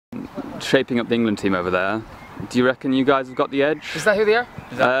shaping up the England team over there. Do you reckon you guys have got the edge? Is that who they are?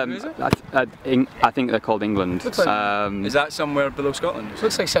 Is that who is it? I think they're called England. Looks like, is that somewhere below Scotland?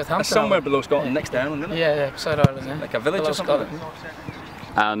 looks like Southampton. That's somewhere below Scotland, next to Ireland, isn't it? Yeah, beside Ireland, yeah. Like a village Below or something? Scotland.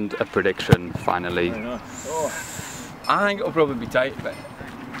 And a prediction, finally. I think it'll probably be tight, but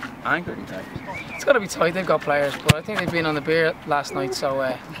I think it'll be tight. It's got to be tight, they've got players, but I think they've been on the beer last night, so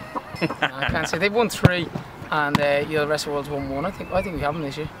I can't say. They've won 3 and the rest of the world's won 1. I think we have them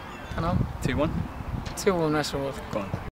this year. I know. 2-1? 2-1 rest of the world. Go on.